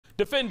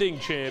Defending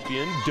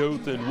champion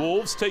Dothan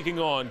Wolves taking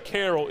on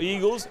Carroll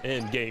Eagles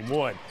in game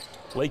one.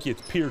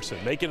 Lakeith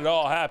Pearson making it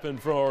all happen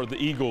for the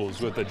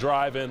Eagles with a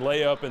drive-in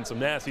layup and some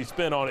nasty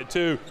spin on it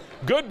too.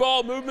 Good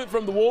ball movement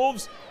from the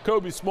Wolves.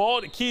 Kobe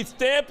Small to Keith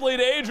Stampley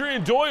to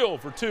Adrian Doyle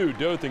for two.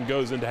 Dothan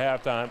goes into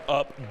halftime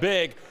up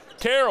big.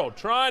 Carroll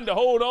trying to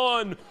hold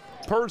on.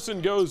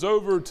 Person goes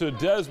over to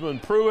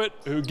Desmond Pruitt,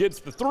 who gets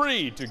the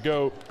three to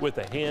go with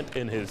a hand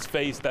in his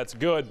face. That's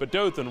good, but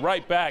Dothan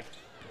right back.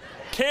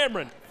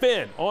 Cameron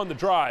Finn on the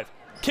drive.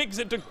 Kicks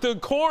it to the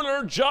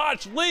corner.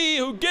 Josh Lee,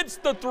 who gets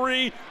the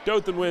three.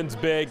 Dothan wins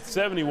big,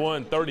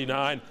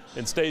 71-39,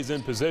 and stays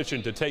in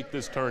position to take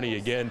this tourney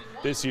again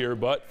this year.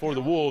 But for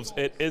the Wolves,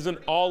 it isn't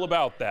all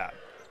about that.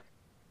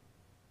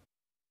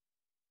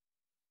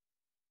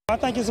 I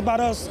think it's about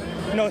us,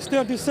 it's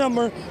still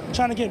December,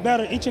 trying to get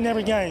better each and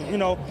every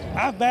game.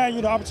 I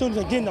value the opportunity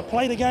of getting to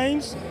play the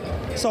games,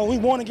 so we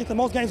want to get the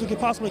most games we can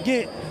possibly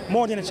get,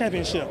 more than a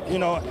championship.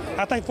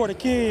 I think for the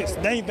kids,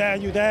 they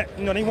value that.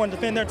 They want to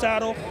defend their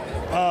title.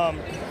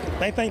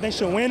 They think they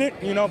should win it,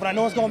 but I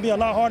know it's going to be a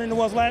lot harder than it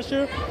was last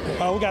year.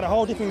 We got a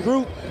whole different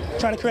group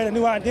trying to create a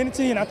new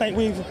identity, and I think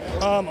we've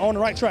on the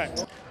right track.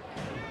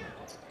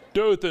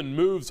 Dothan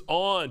moves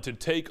on to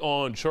take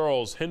on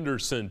Charles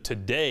Henderson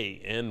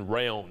today in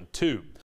round two.